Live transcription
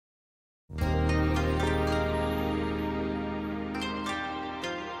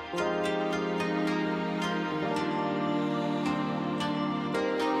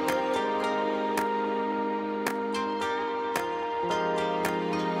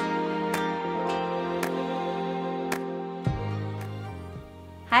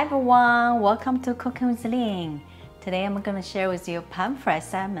Hi everyone, welcome to Cooking with Ling. Today I'm going to share with you pan-fried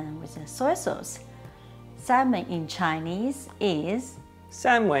salmon with a soy sauce. Salmon in Chinese is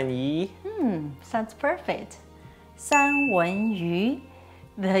三文鱼. Sounds perfect. 三文鱼.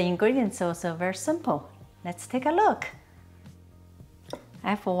 The ingredients are also very simple. Let's take a look.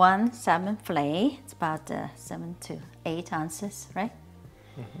 I have one salmon fillet. It's about 7 to 8 ounces, right?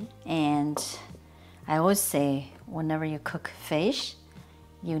 And I always say whenever you cook fish,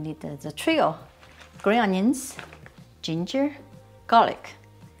 you need the trio: green onions, ginger, garlic,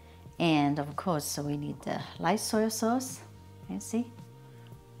 and of course we need the light soy sauce, you see,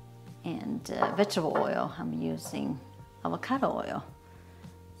 and vegetable oil. I'm using avocado oil.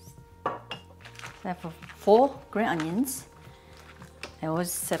 I have 4 green onions. I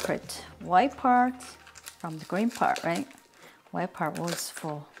always separate white part from the green part, right? White part was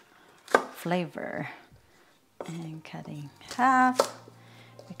for flavor. And cut in half.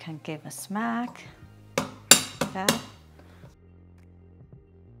 We can give a smack. That.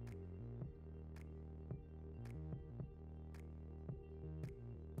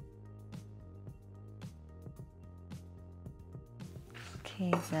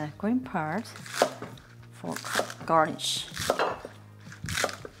 Okay, the green part for garnish.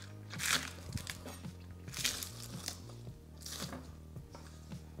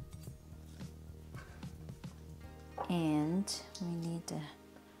 And we need a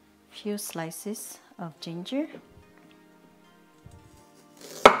few slices of ginger.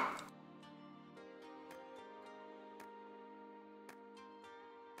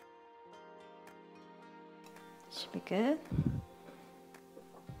 Should be good.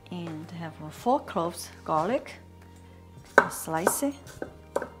 And have 4 cloves garlic. Slice it.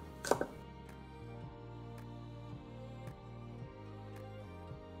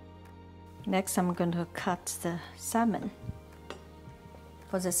 Next, I'm going to cut the salmon.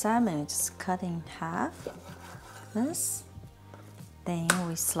 For the salmon, just cut in half. This. Then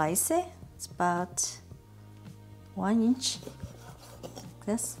we slice it. It's about 1 inch. Like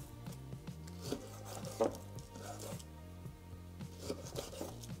this.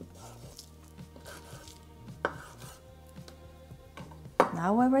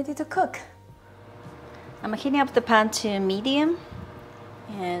 Now we're ready to cook. I'm heating up the pan to medium.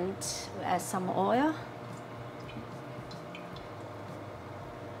 And we add some oil.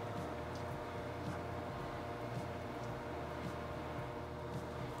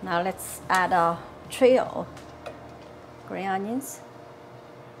 Now let's add our trio: green onions,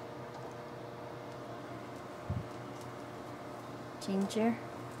 ginger,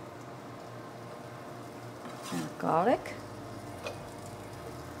 and garlic.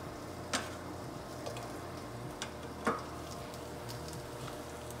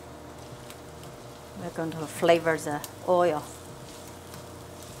 We're going to flavor the oil.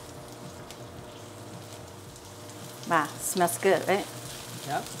 Wow, smells good, right?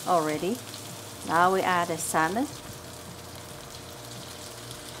 Yep. Already. Now we add the salmon.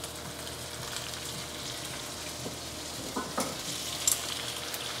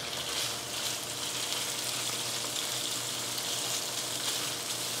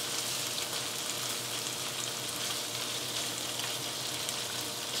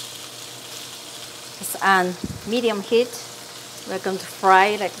 It's on medium heat. We're going to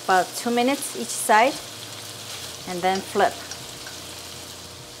fry like about 2 minutes each side and then flip.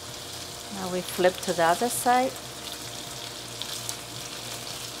 Now we flip to the other side.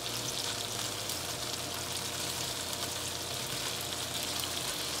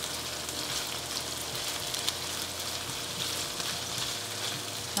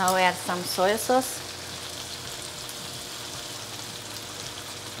 Now we add some soy sauce.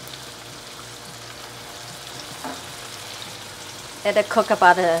 Let it cook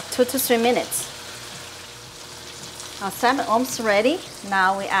about 2 to 3 minutes. Our salmon almost ready.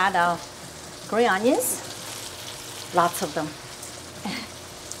 Now we add our green onions, lots of them.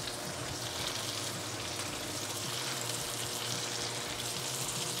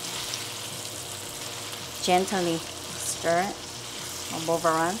 Gently stir it or move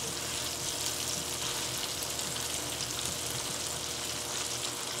around.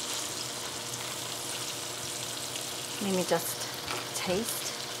 Let me just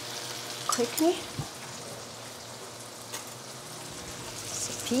taste quickly. It's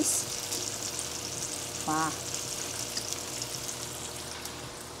a piece. Wow.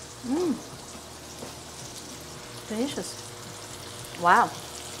 Delicious. Wow.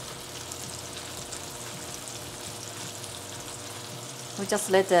 We just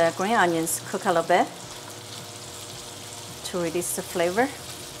let the green onions cook a little bit to release the flavor.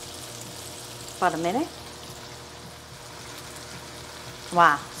 About a minute.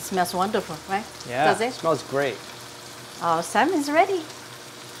 Wow, smells wonderful, right? Yeah, Does it? smells great. Our salmon is ready.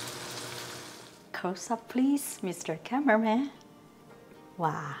 Close up, please, Mr. Cameraman.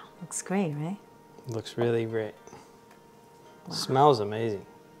 Wow, looks great, right? Looks really great. Wow. Smells amazing.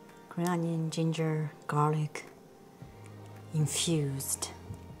 Green onion, ginger, garlic, infused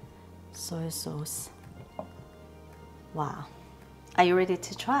soy sauce. Wow. Are you ready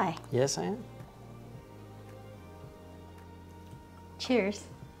to try? Yes, I am. Cheers.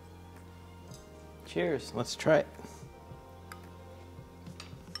 Cheers. Let's try it.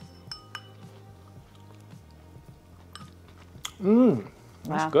 Mmm.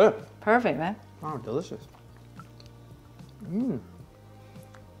 That's Wow. good. Perfect, right? Wow, delicious. Mmm.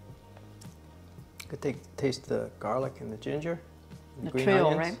 Could taste the garlic and the ginger. The green trio,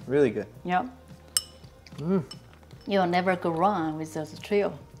 onions. right? Really good. Yep. Mmm. You'll never go wrong with those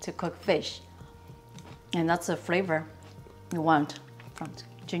trio to cook fish. And that's the flavor you want from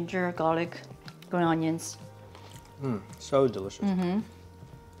ginger, garlic, green onions. Mmm. So delicious.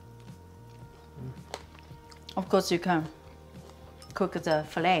 Of course, you can cook the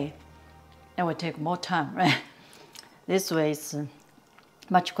filet. It will take more time, right? This way it's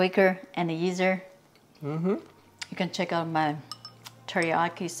much quicker and easier. You can check out my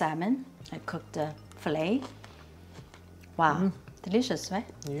teriyaki salmon. I cooked the filet. Wow, delicious, right?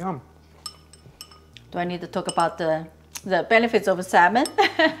 Yum. Do I need to talk about the benefits of salmon?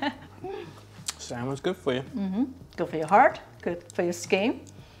 Salmon's good for you. Good for your heart, good for your skin.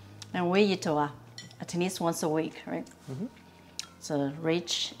 And we eat at least once a week, right? So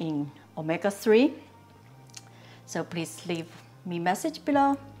rich in omega-3. So please leave me a message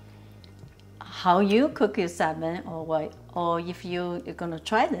below how you cook your salmon, or if you're gonna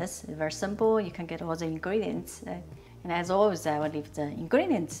try this. It's very simple. You can get all the ingredients. And as always, I will leave the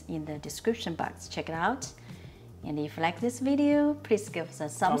ingredients in the description box. Check it out. And if you like this video, please give us a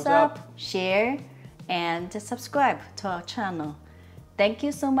thumbs up, share, and subscribe to our channel. Thank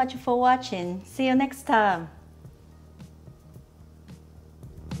you so much for watching. See you next time.